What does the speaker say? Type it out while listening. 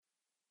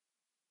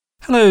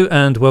Hello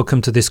and welcome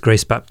to this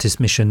Grace Baptist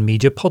Mission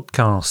Media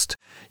podcast.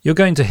 You're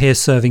going to hear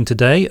Serving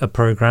Today, a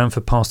programme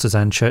for pastors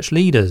and church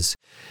leaders.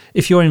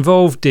 If you're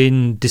involved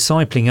in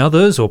discipling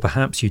others, or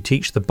perhaps you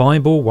teach the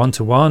Bible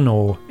one-to-one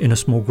or in a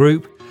small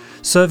group,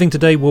 Serving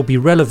Today will be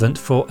relevant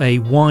for a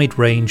wide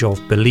range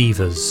of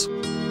believers.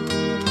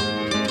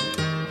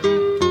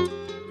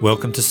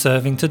 Welcome to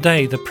Serving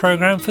Today, the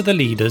programme for the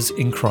leaders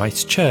in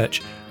Christ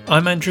Church.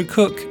 I'm Andrew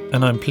Cook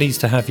and I'm pleased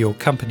to have your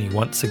company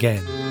once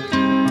again.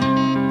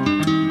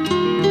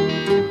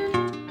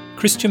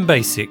 Christian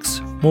Basics,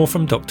 more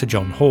from Dr.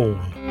 John Hall.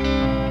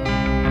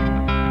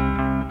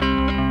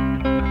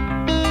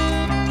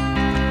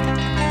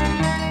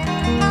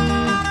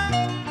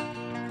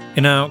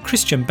 In our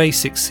Christian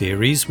Basics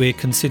series, we're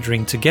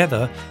considering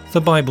together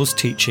the Bible's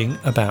teaching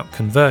about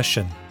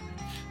conversion.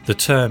 The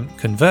term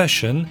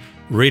conversion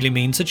really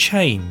means a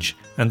change,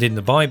 and in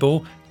the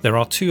Bible there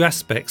are two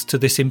aspects to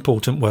this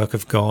important work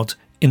of God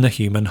in the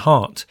human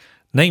heart,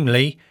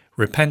 namely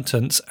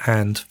repentance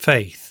and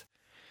faith.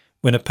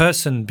 When a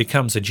person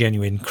becomes a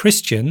genuine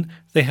Christian,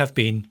 they have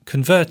been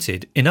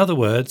converted. In other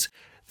words,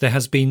 there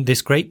has been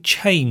this great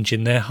change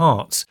in their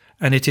hearts,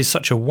 and it is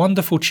such a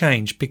wonderful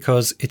change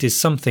because it is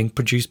something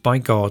produced by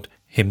God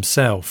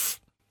Himself.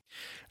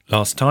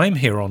 Last time,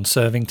 here on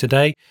Serving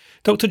Today,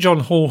 Dr. John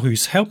Hall,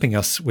 who's helping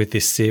us with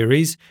this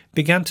series,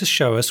 began to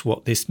show us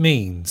what this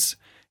means.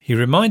 He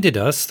reminded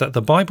us that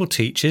the Bible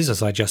teaches,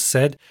 as I just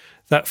said,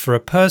 that for a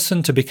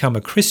person to become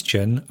a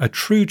Christian, a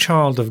true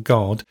child of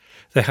God,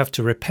 they have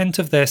to repent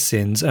of their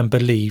sins and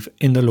believe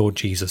in the Lord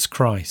Jesus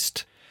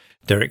Christ.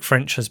 Derek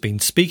French has been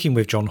speaking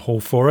with John Hall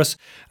for us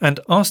and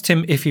asked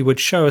him if he would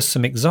show us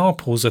some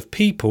examples of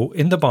people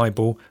in the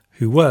Bible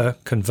who were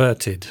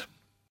converted.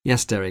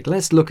 Yes, Derek,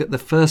 let's look at the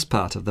first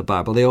part of the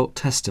Bible, the Old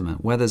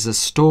Testament, where there's a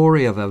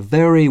story of a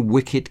very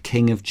wicked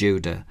king of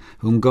Judah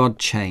whom God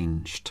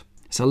changed.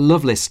 It's a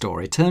lovely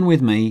story. Turn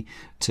with me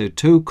to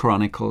 2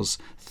 Chronicles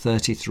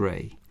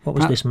 33. What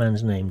was this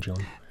man's name,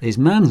 John? His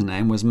man's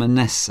name was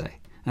Manasseh.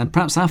 And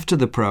perhaps after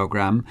the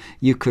programme,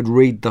 you could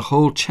read the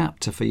whole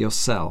chapter for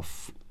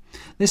yourself.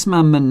 This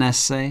man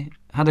Manasseh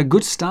had a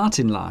good start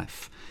in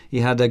life. He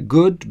had a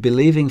good,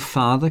 believing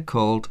father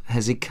called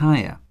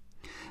Hezekiah.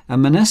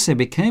 And Manasseh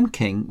became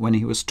king when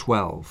he was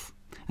 12.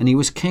 And he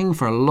was king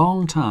for a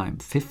long time,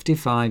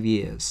 55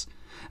 years.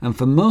 And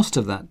for most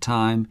of that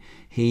time,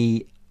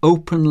 he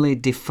openly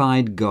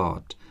defied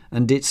God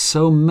and did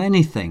so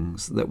many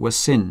things that were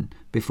sin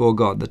before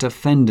God, that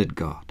offended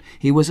God.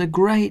 He was a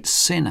great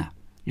sinner.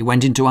 He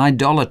went into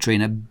idolatry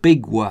in a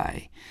big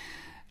way.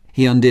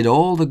 He undid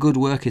all the good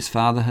work his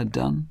father had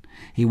done.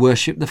 He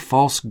worshipped the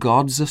false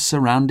gods of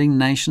surrounding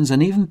nations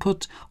and even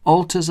put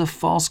altars of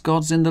false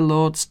gods in the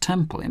Lord's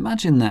temple.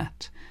 Imagine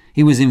that.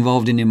 He was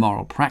involved in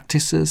immoral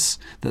practices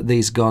that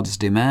these gods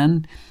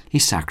demand. He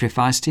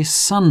sacrificed his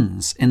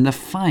sons in the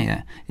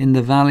fire in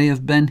the valley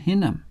of Ben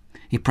Hinnom.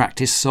 He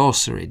practiced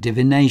sorcery,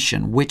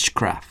 divination,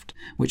 witchcraft,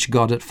 which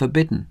God had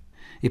forbidden.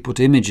 He put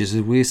images,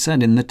 as we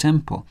said, in the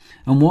temple.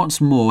 And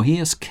what's more, he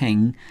as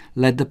king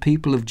led the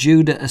people of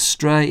Judah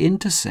astray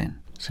into sin.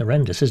 It's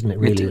horrendous, isn't it,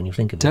 really, when you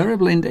think of it?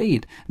 Terrible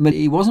indeed. But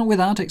he wasn't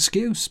without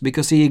excuse,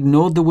 because he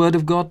ignored the word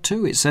of God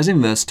too. It says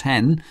in verse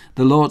 10,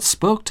 the Lord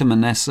spoke to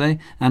Manasseh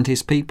and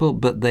his people,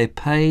 but they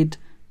paid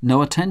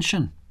no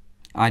attention.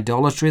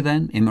 Idolatry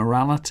then,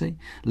 immorality,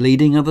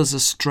 leading others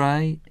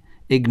astray,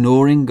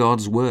 ignoring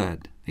God's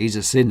word. He's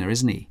a sinner,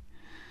 isn't he?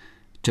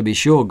 To be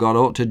sure, God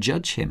ought to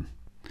judge him.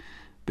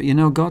 But you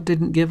know, God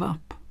didn't give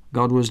up.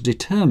 God was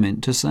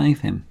determined to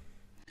save him.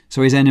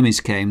 So his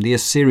enemies came, the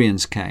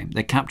Assyrians came.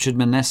 They captured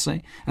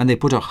Manasseh and they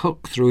put a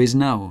hook through his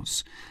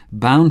nose,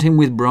 bound him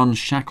with bronze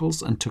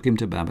shackles and took him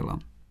to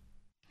Babylon.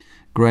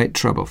 Great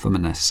trouble for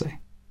Manasseh.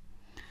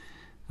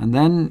 And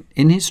then,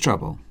 in his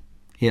trouble,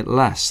 he at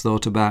last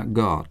thought about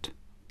God.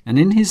 And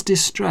in his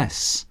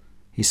distress,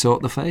 he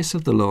sought the face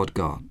of the Lord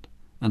God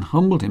and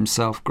humbled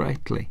himself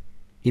greatly.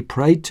 He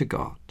prayed to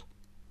God.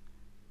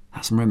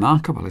 That's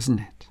remarkable, isn't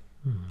it?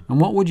 And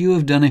what would you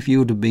have done if you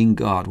would have been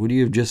God? Would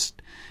you have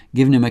just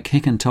given him a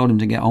kick and told him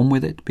to get on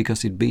with it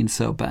because he'd been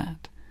so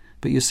bad?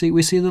 But you see,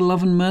 we see the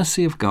love and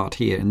mercy of God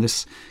here in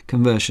this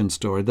conversion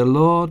story. The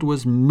Lord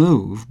was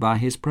moved by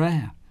his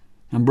prayer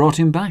and brought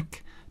him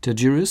back to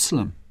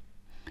Jerusalem.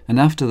 And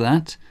after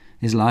that,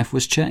 his life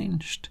was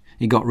changed.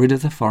 He got rid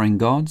of the foreign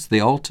gods, the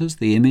altars,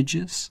 the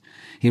images.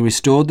 He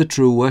restored the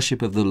true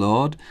worship of the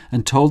Lord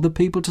and told the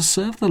people to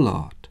serve the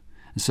Lord.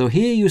 And so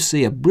here you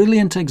see a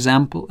brilliant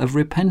example of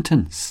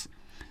repentance.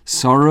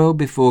 Sorrow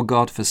before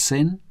God for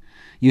sin.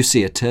 You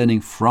see a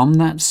turning from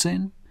that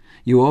sin.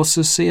 You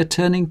also see a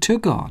turning to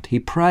God. He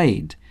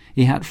prayed.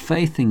 He had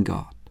faith in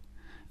God.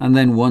 And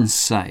then once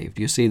saved,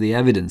 you see the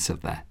evidence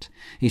of that.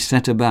 He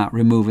set about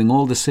removing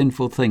all the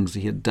sinful things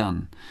he had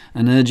done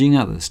and urging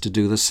others to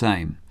do the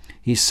same.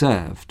 He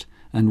served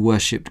and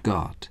worshipped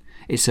God.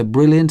 It's a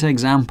brilliant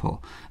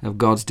example of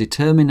God's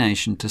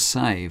determination to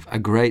save a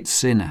great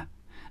sinner.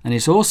 And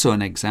it's also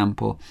an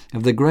example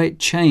of the great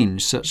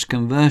change such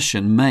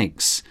conversion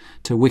makes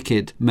to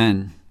wicked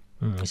men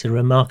It's a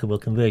remarkable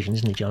conversion,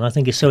 isn't it, John? I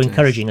think it's so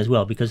encouraging as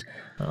well, because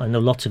I know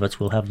lots of us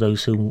will have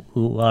those who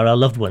are our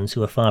loved ones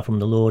who are far from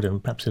the Lord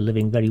and perhaps are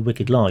living very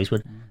wicked lives,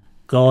 but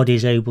God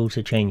is able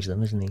to change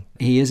them, isn't he?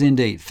 He is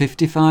indeed.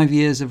 55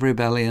 years of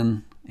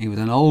rebellion. He was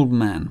an old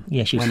man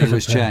when he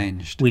was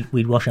changed.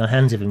 We'd wash our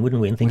hands of him,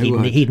 wouldn't we? And think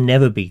he'd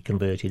never be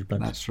converted. But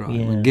that's right.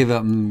 Yeah. We'd give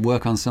up and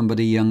work on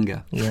somebody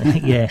younger. Yeah.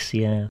 Yes,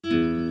 yeah.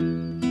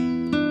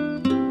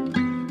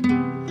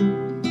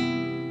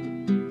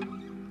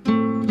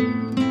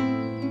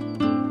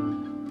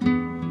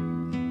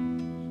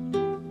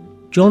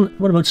 John,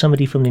 what about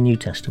somebody from the New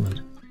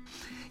Testament?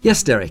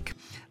 Yes, Derek.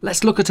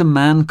 Let's look at a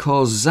man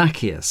called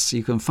Zacchaeus.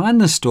 You can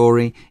find the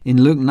story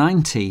in Luke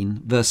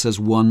 19, verses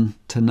 1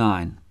 to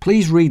 9.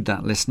 Please read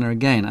that, listener,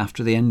 again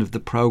after the end of the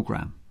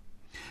programme.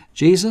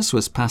 Jesus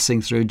was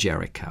passing through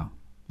Jericho.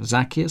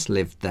 Zacchaeus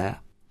lived there,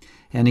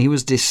 and he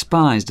was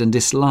despised and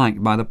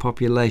disliked by the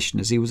population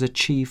as he was a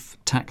chief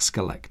tax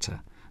collector.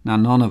 Now,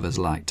 none of us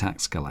like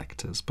tax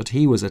collectors, but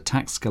he was a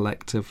tax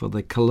collector for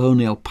the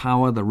colonial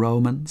power, the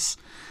Romans,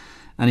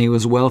 and he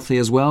was wealthy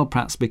as well,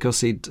 perhaps because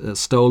he'd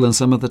stolen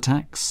some of the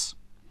tax.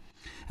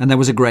 And there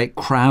was a great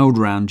crowd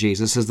round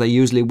Jesus, as there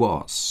usually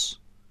was.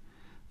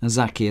 And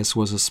Zacchaeus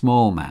was a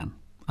small man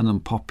and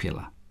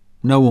unpopular.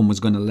 No one was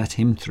going to let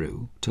him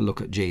through to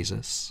look at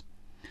Jesus.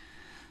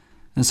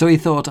 And so he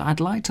thought, I'd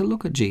like to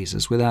look at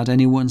Jesus without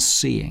anyone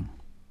seeing.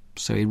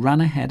 So he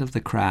ran ahead of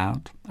the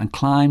crowd and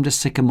climbed a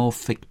sycamore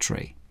fig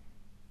tree.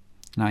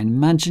 Now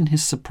imagine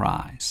his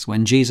surprise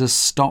when Jesus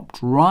stopped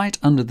right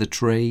under the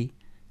tree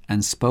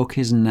and spoke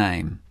his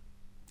name.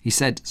 He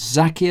said,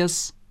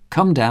 Zacchaeus,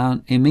 come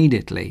down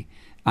immediately.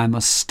 I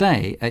must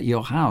stay at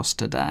your house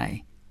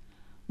today.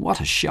 What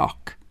a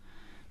shock.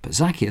 But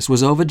Zacchaeus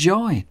was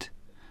overjoyed.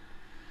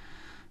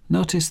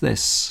 Notice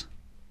this.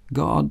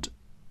 God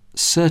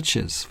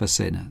searches for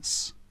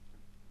sinners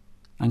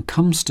and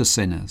comes to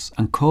sinners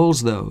and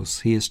calls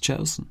those he has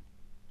chosen.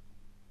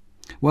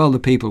 Well, the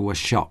people were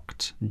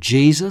shocked.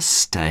 Jesus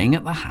staying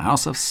at the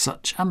house of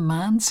such a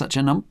man, such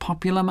an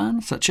unpopular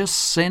man, such a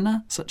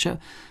sinner, such a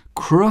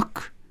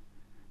crook.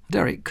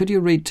 Derek, could you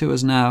read to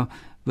us now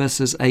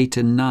verses 8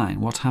 and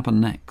 9? What happened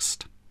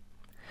next?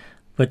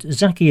 But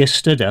Zacchaeus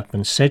stood up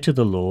and said to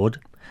the Lord,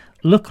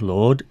 Look,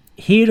 Lord,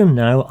 here and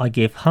now I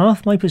give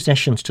half my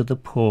possessions to the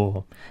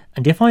poor,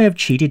 and if I have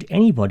cheated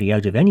anybody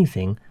out of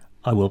anything,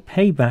 I will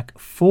pay back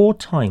 4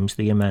 times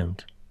the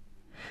amount.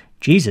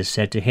 Jesus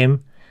said to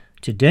him,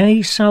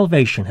 Today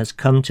salvation has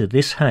come to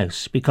this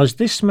house, because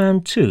this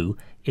man too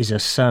is a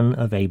son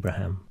of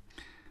Abraham.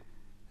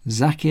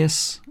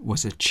 Zacchaeus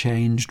was a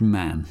changed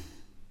man.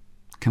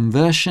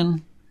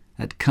 Conversion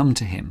had come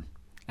to him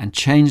and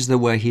changed the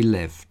way he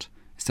lived.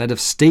 Instead of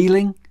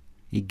stealing,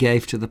 he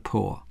gave to the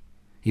poor.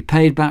 He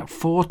paid back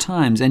 4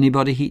 times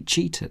anybody he'd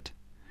cheated.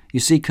 You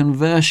see,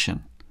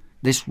 conversion,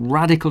 this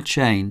radical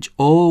change,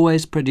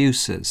 always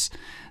produces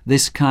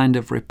this kind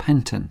of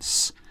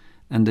repentance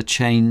and a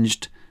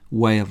changed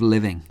way of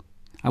living.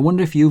 I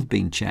wonder if you've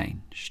been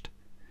changed.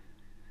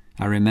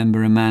 I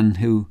remember a man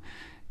who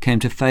came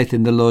to faith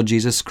in the Lord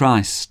Jesus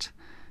Christ,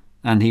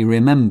 and he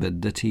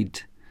remembered that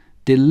he'd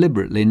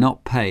deliberately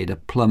not paid a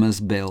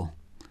plumber's bill.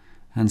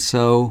 And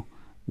so,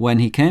 when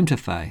he came to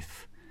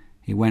faith,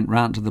 he went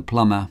round to the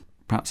plumber,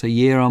 perhaps a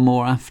year or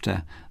more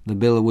after the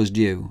bill was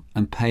due,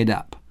 and paid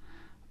up,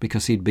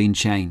 because he'd been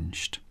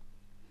changed.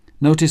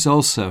 Notice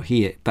also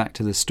here, back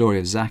to the story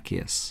of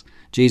Zacchaeus,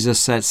 Jesus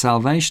said,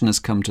 Salvation has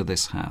come to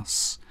this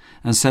house,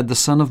 and said the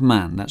Son of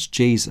Man, that's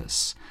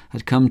Jesus,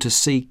 had come to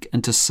seek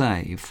and to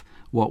save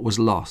what was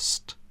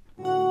lost.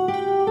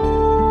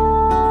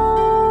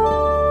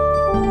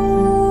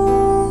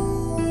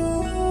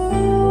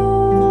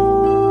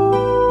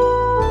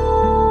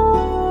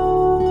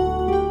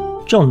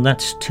 John,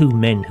 that's 2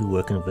 men who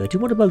were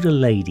converted. What about a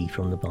lady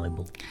from the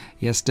Bible?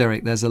 Yes,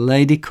 Derek, there's a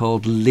lady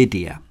called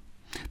Lydia,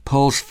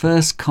 Paul's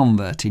first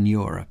convert in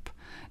Europe.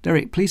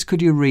 Derek, please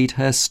could you read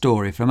her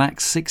story from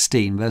Acts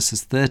 16,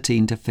 verses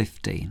 13 to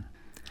 15?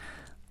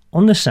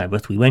 On the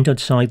Sabbath we went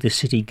outside the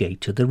city gate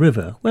to the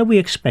river, where we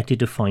expected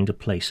to find a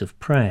place of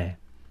prayer.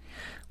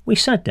 We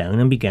sat down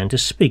and began to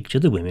speak to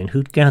the women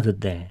who'd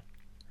gathered there.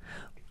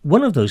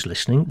 One of those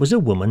listening was a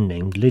woman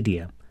named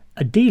Lydia,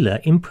 a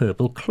dealer in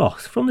purple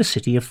cloth from the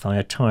city of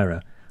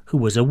Thyatira, who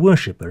was a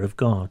worshipper of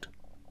God.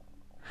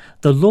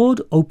 The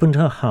Lord opened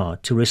her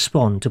heart to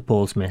respond to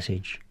Paul's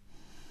message.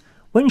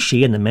 When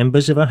she and the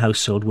members of her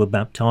household were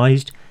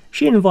baptized,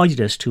 she invited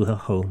us to her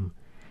home.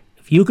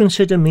 If you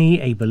consider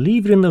me a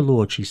believer in the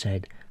Lord, she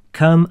said,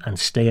 come and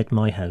stay at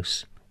my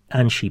house.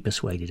 And she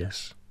persuaded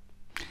us.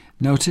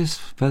 Notice,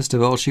 first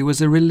of all, she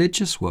was a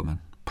religious woman,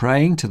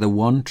 praying to the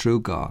one true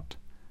God.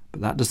 But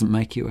that doesn't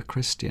make you a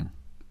Christian.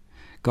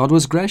 God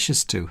was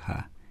gracious to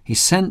her. He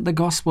sent the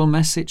gospel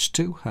message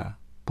to her.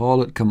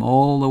 Paul had come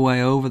all the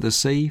way over the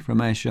sea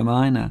from Asia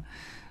Minor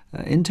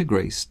into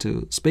Greece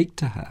to speak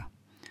to her,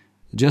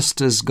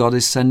 just as God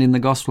is sending the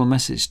gospel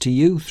message to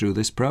you through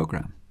this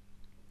program.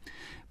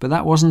 But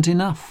that wasn't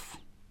enough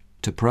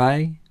to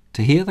pray,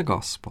 to hear the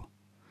gospel.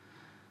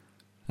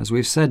 As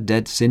we've said,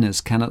 dead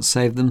sinners cannot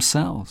save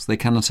themselves. They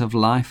cannot have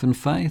life and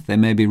faith. They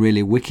may be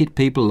really wicked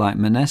people like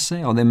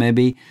Manasseh, or they may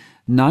be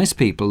nice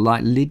people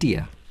like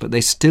Lydia, but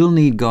they still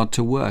need God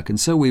to work. And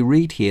so we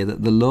read here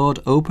that the Lord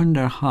opened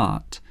her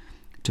heart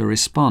to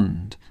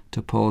respond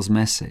to Paul's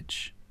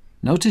message.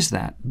 Notice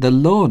that. The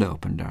Lord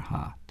opened her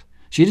heart.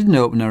 She didn't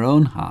open her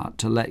own heart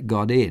to let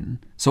God in.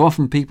 So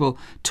often people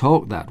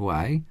talk that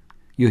way.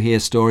 You hear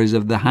stories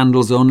of the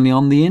handle's only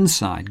on the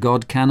inside.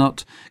 God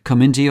cannot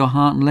come into your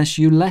heart unless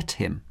you let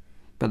him.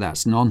 But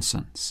that's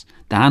nonsense.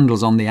 The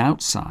handle's on the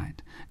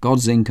outside.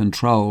 God's in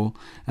control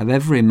of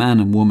every man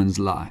and woman's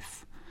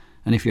life.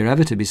 And if you're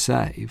ever to be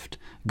saved,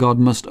 God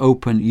must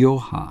open your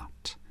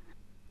heart.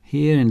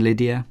 Here in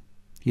Lydia,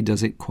 he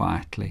does it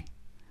quietly.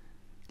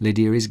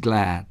 Lydia is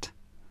glad.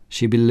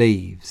 She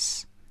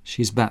believes.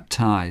 She's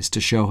baptized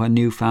to show her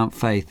newfound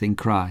faith in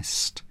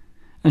Christ.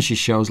 And she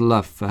shows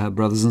love for her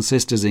brothers and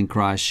sisters in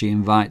Christ. She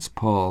invites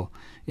Paul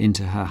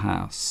into her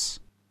house.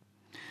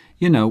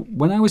 You know,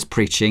 when I was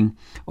preaching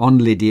on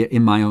Lydia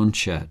in my own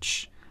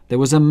church, there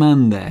was a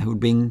man there who'd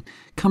been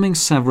coming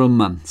several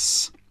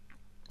months.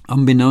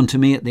 Unbeknown to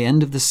me, at the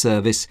end of the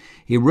service,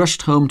 he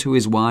rushed home to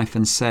his wife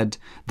and said,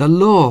 "The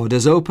Lord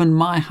has opened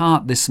my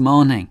heart this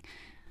morning."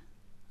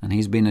 And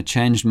he's been a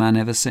changed man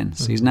ever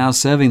since. He's now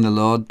serving the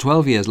Lord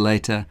 12 years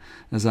later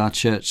as our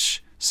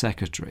church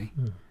secretary.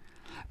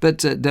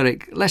 But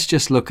Derek, let's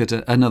just look at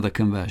another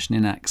conversion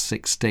in Acts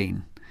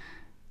 16.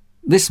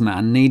 This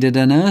man needed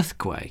an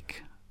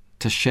earthquake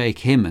to shake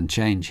him and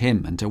change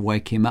him and to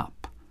wake him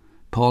up.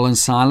 Paul and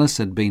Silas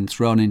had been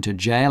thrown into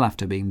jail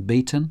after being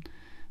beaten,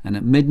 and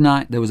at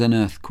midnight there was an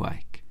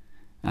earthquake.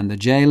 And the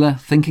jailer,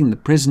 thinking the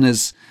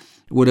prisoners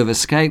would have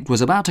escaped, was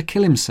about to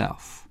kill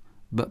himself.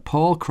 But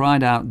Paul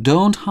cried out,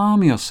 "Don't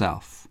harm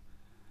yourself."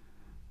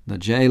 The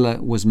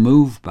jailer was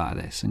moved by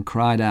this and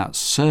cried out,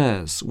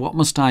 "Sirs, what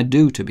must I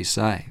do to be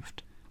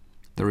saved?"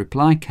 The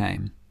reply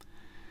came,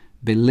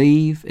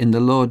 "Believe in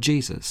the Lord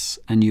Jesus,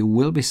 and you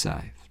will be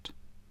saved."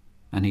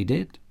 And he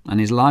did, and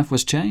his life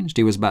was changed.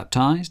 He was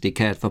baptized, he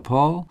cared for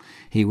Paul,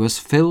 he was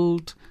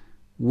filled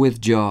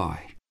with joy.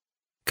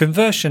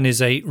 Conversion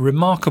is a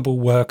remarkable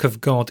work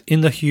of God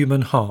in the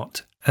human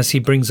heart as he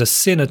brings a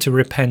sinner to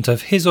repent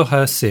of his or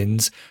her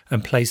sins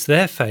and place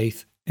their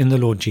faith in the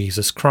Lord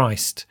Jesus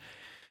Christ.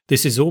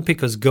 This is all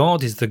because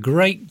God is the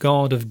great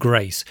God of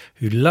grace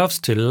who loves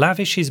to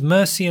lavish his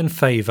mercy and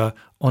favour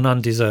on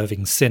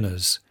undeserving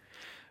sinners.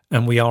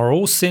 And we are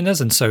all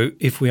sinners, and so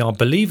if we are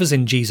believers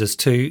in Jesus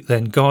too,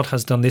 then God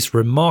has done this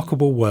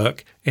remarkable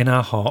work in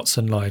our hearts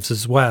and lives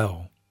as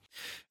well.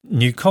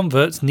 New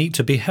converts need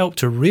to be helped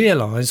to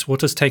realise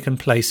what has taken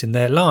place in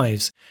their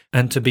lives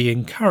and to be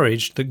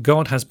encouraged that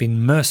God has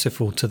been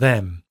merciful to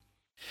them.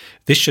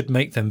 This should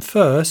make them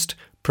first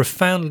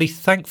profoundly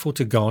thankful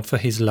to God for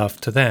his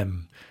love to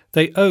them.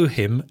 They owe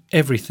him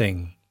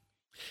everything.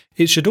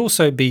 It should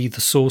also be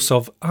the source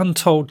of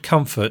untold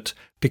comfort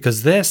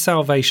because their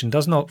salvation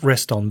does not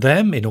rest on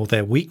them in all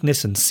their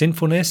weakness and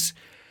sinfulness,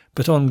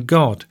 but on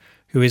God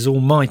who is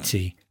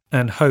almighty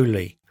and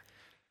holy.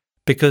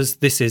 Because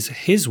this is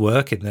his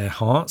work in their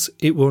hearts,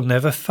 it will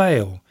never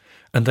fail,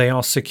 and they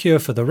are secure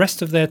for the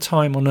rest of their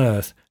time on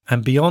earth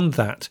and beyond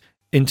that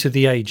into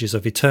the ages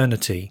of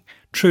eternity.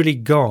 Truly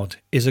God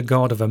is a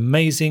God of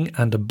amazing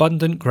and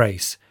abundant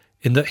grace,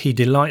 in that he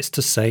delights to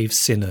save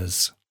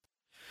sinners.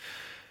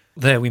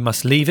 There we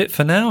must leave it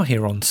for now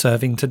here on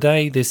Serving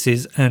Today. This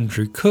is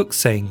Andrew Cook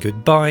saying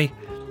goodbye.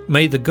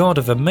 May the God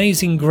of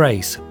amazing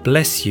grace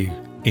bless you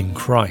in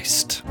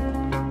Christ.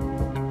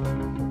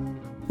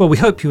 Well, we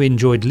hope you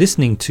enjoyed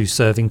listening to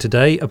Serving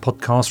Today, a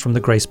podcast from the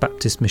Grace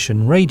Baptist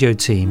Mission radio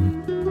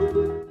team.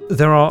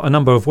 There are a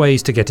number of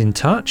ways to get in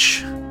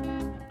touch.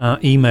 Our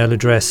email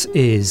address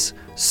is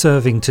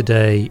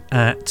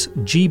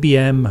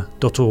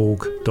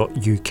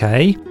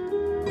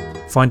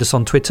servingtoday@gbm.org.uk. Find us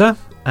on Twitter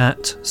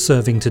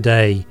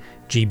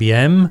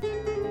 @servingtodaygBM,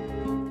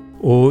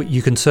 or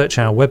you can search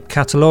our web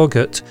catalogue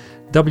at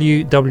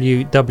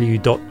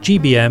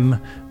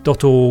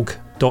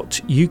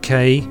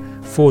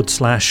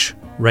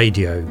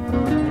www.gbm.org.uk/radio.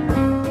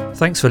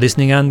 Thanks for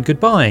listening and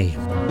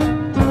goodbye.